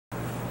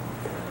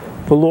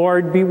The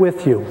Lord be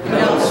with you.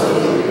 And also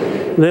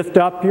with you. Lift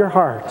up your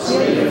hearts.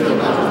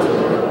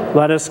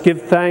 Let us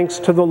give thanks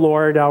to the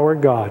Lord our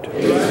God.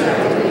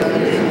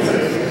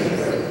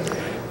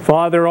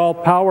 Father,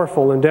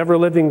 all-powerful and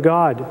ever-living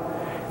God,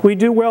 we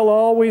do well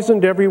always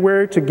and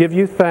everywhere to give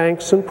you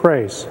thanks and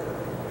praise.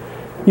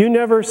 You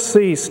never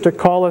cease to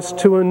call us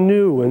to a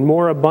new and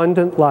more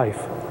abundant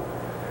life.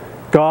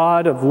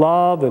 God of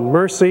love and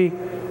mercy,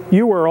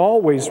 you are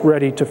always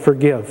ready to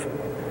forgive.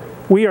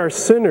 We are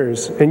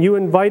sinners, and you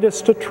invite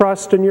us to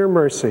trust in your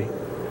mercy.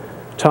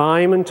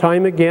 Time and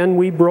time again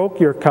we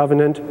broke your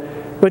covenant,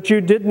 but you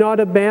did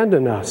not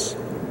abandon us.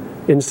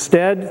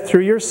 Instead,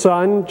 through your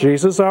Son,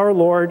 Jesus our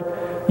Lord,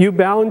 you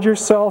bound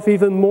yourself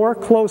even more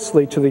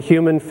closely to the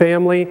human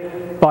family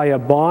by a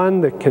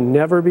bond that can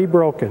never be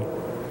broken.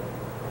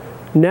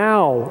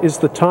 Now is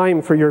the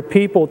time for your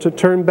people to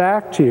turn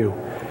back to you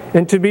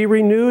and to be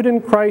renewed in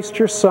Christ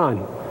your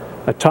Son,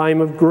 a time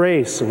of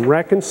grace and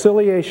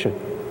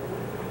reconciliation.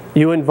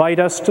 You invite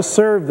us to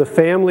serve the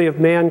family of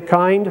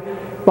mankind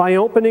by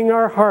opening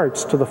our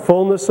hearts to the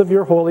fullness of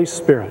your Holy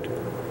Spirit.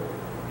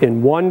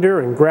 In wonder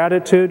and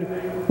gratitude,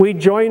 we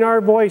join our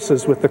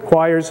voices with the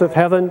choirs of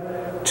heaven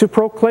to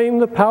proclaim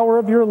the power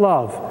of your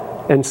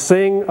love and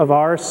sing of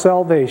our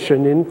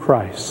salvation in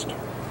Christ.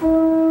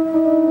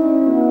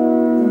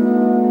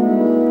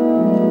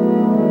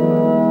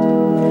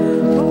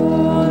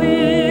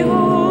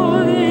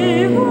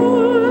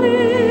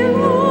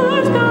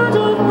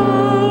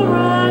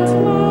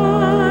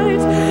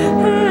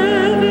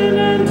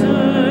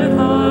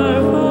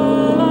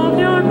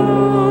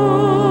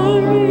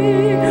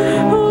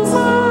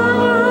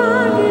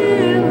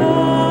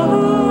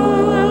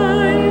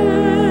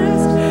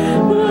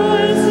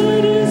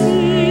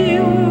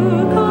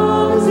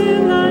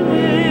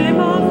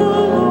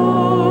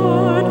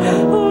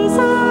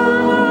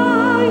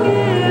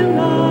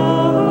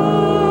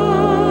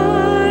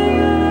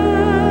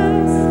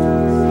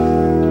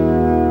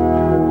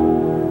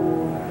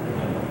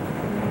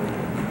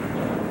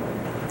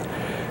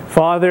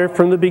 Father,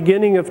 from the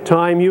beginning of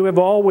time, you have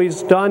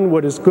always done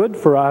what is good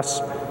for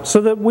us,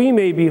 so that we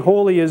may be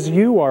holy as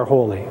you are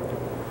holy.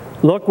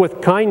 Look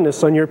with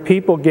kindness on your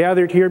people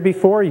gathered here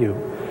before you.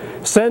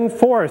 Send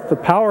forth the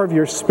power of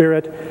your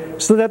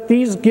Spirit, so that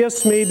these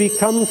gifts may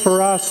become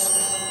for us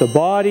the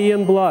body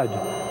and blood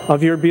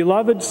of your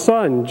beloved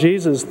Son,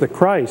 Jesus the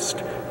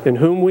Christ, in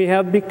whom we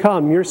have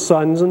become your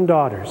sons and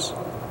daughters.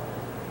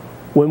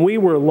 When we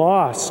were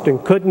lost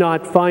and could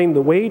not find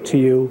the way to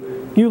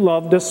you, you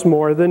loved us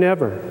more than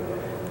ever.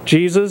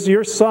 Jesus,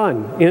 your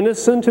Son,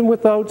 innocent and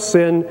without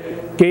sin,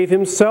 gave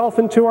himself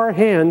into our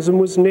hands and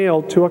was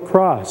nailed to a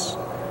cross.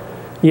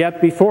 Yet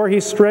before he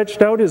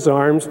stretched out his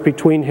arms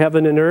between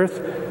heaven and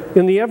earth,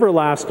 in the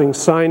everlasting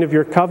sign of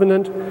your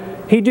covenant,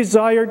 he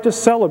desired to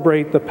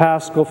celebrate the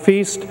Paschal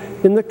feast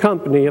in the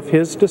company of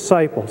his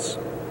disciples.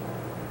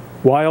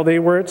 While they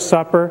were at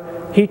supper,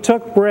 he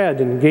took bread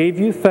and gave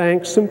you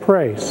thanks and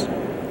praise.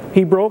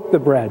 He broke the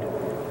bread,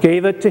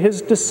 gave it to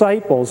his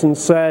disciples, and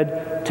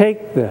said,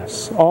 "Take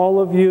this, all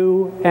of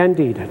you, and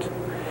eat it.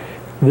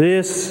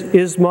 This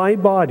is my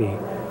body,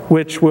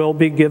 which will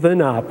be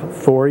given up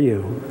for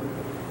you."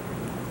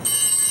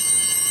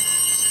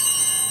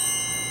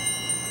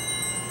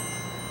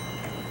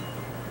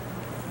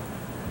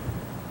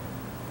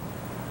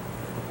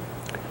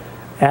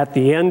 At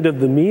the end of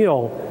the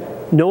meal,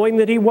 knowing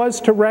that he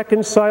was to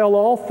reconcile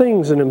all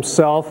things in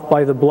himself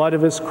by the blood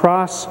of his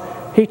cross,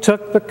 he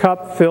took the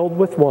cup filled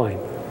with wine.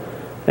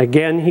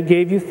 Again he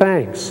gave you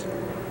thanks,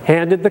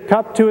 handed the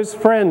cup to his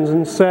friends,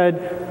 and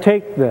said,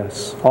 "Take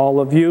this, all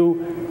of you,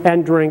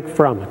 and drink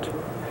from it.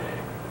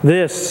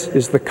 This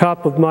is the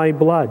cup of my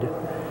blood,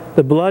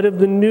 the blood of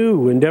the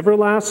new and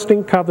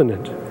everlasting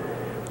covenant.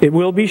 It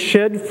will be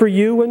shed for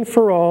you and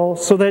for all,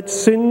 so that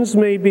sins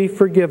may be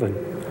forgiven.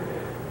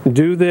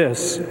 Do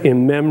this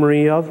in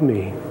memory of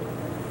me."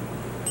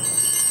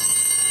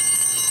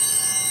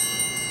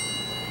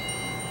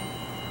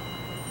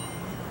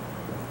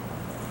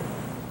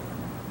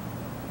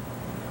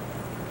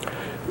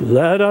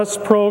 Let us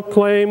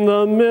proclaim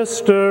the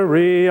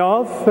mystery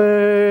of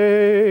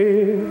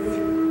faith.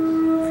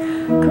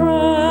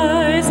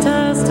 Christ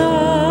has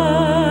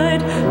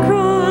died,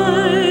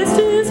 Christ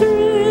is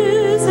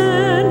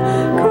risen,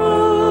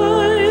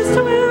 Christ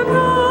will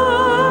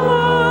come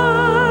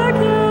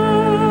again.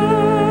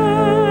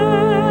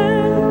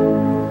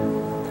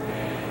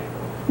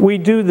 We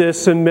do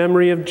this in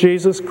memory of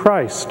Jesus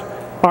Christ,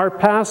 our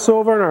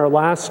Passover and our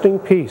lasting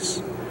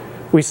peace.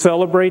 We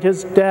celebrate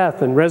his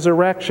death and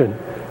resurrection,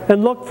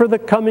 and look for the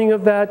coming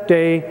of that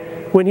day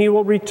when he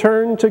will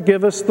return to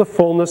give us the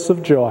fullness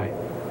of joy.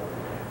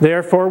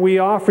 Therefore we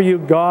offer you,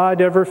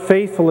 God, ever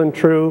faithful and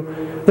true,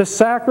 the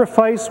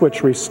sacrifice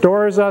which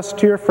restores us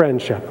to your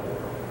friendship.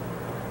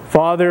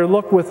 Father,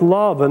 look with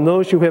love on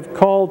those you have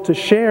called to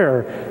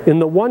share in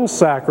the one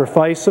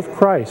sacrifice of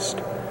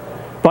Christ.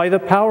 By the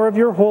power of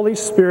your Holy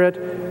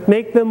Spirit,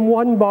 make them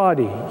one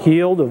body,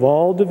 healed of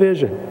all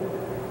division.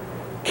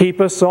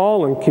 Keep us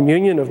all in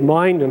communion of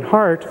mind and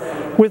heart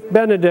with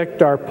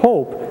Benedict our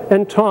Pope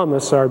and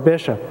Thomas our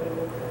Bishop.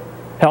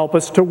 Help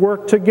us to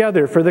work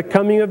together for the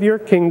coming of your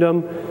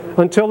kingdom,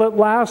 until at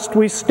last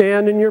we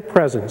stand in your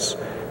presence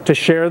to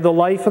share the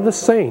life of the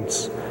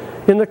saints,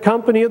 in the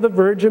company of the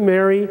Virgin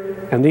Mary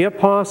and the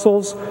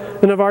apostles,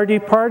 and of our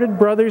departed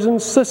brothers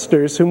and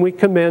sisters whom we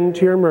commend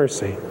to your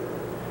mercy.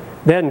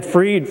 Then,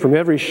 freed from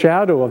every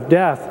shadow of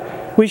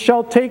death, we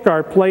shall take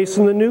our place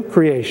in the new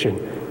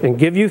creation and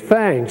give you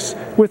thanks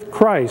with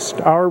Christ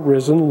our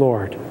risen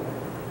Lord.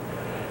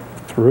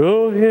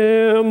 Through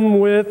him,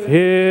 with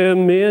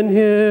him,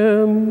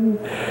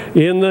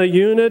 in the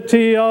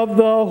unity of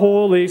the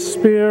Holy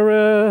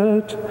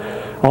Spirit,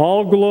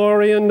 all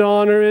glory and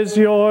honor is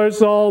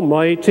yours,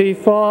 Almighty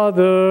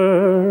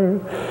Father,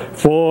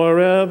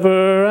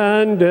 forever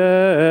and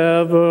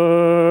ever.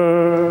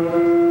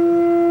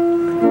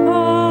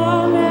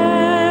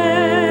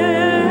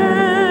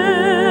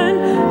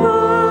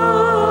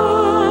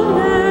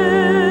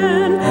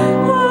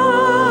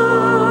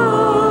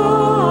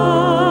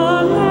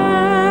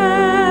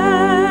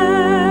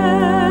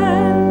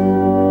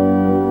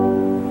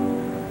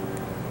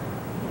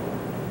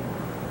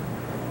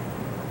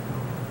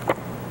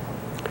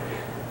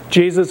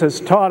 Jesus has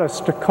taught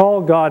us to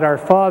call God our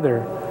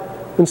Father,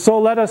 and so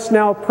let us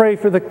now pray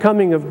for the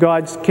coming of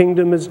God's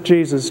kingdom as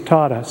Jesus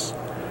taught us.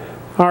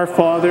 Our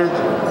Father,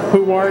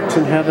 who art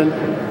in heaven,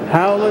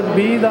 hallowed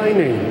be thy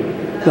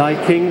name.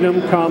 Thy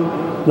kingdom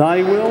come,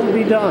 thy will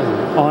be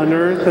done, on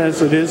earth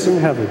as it is in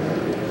heaven.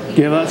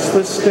 Give us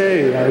this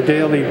day our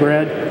daily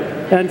bread,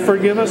 and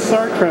forgive us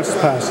our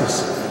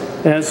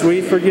trespasses, as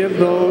we forgive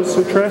those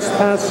who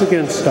trespass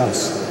against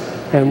us.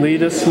 And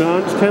lead us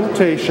not to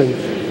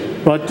temptation,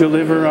 but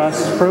deliver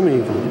us from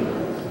evil.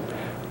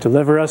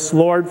 Deliver us,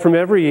 Lord, from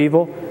every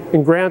evil,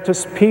 and grant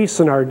us peace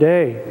in our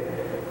day.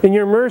 In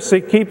your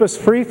mercy, keep us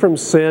free from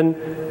sin,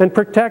 and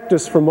protect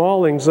us from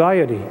all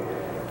anxiety,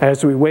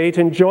 as we wait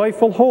in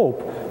joyful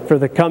hope for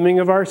the coming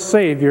of our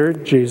Savior,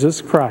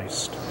 Jesus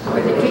Christ.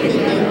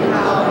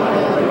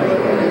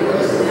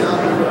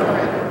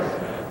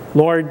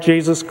 Lord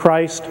Jesus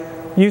Christ,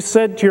 you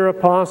said to your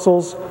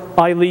apostles,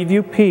 I leave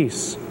you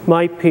peace,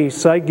 my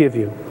peace I give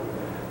you.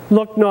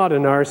 Look not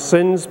on our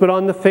sins, but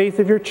on the faith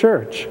of your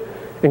church,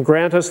 and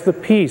grant us the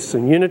peace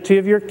and unity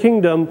of your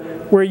kingdom,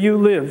 where you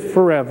live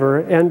forever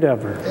and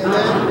ever.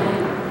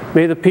 Amen.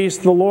 May the peace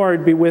of the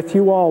Lord be with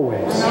you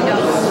always.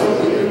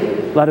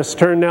 Let us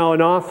turn now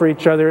and offer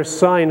each other a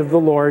sign of the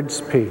Lord's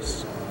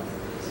peace.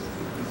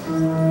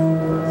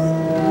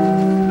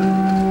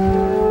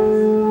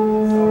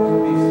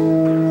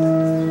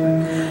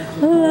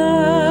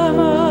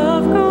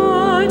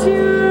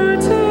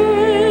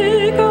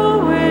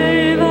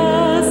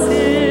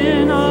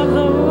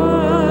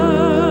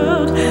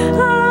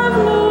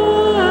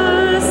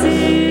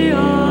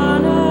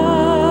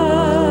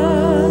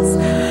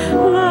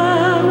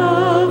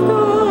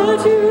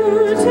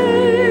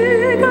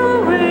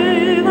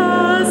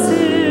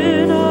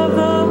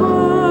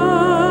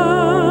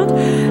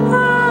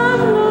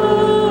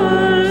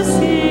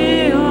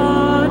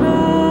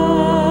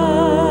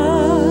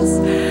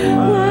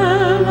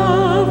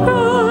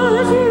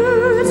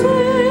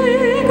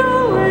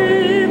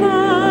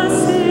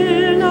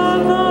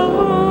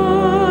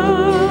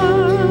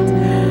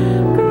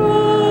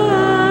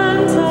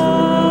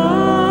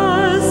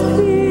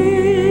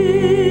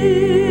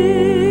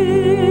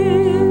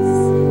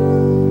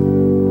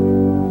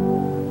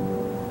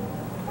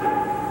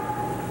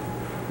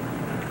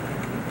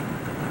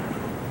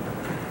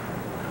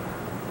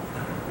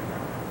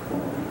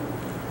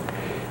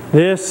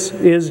 This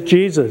is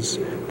Jesus,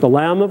 the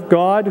Lamb of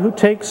God, who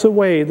takes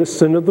away the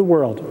sin of the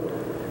world.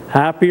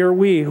 Happy are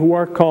we who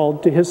are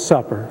called to his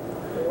supper.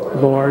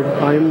 Lord,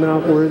 I am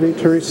not worthy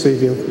to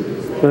receive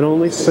you, but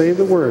only say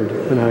the word,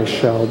 and I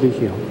shall be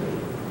healed.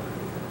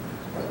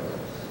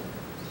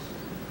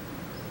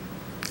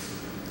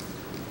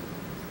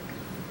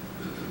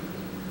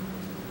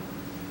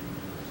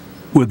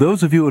 Would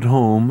those of you at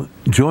home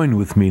join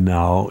with me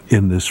now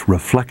in this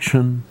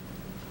reflection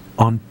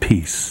on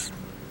peace?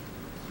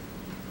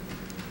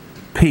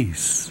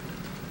 Peace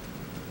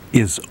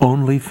is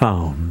only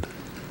found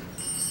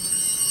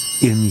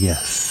in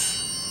yes.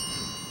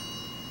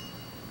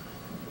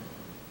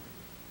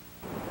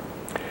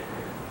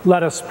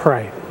 Let us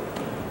pray.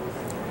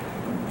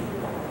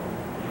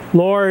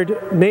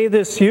 Lord, may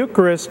this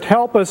Eucharist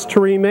help us to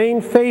remain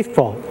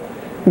faithful.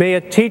 May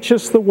it teach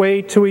us the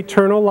way to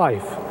eternal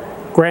life.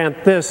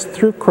 Grant this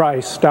through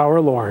Christ our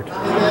Lord.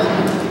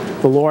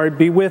 Amen. The Lord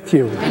be with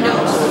you.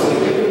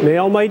 May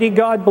Almighty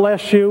God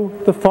bless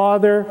you, the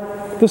Father,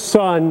 the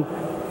Son,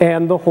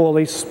 and the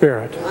Holy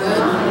Spirit.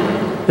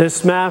 Amen.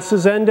 This Mass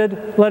is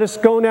ended. Let us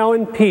go now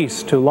in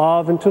peace to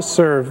love and to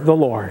serve the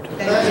Lord.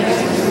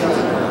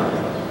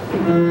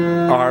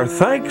 Our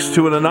thanks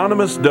to an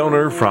anonymous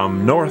donor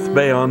from North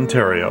Bay,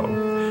 Ontario,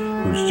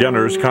 whose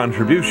generous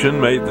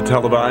contribution made the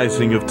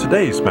televising of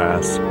today's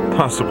Mass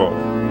possible.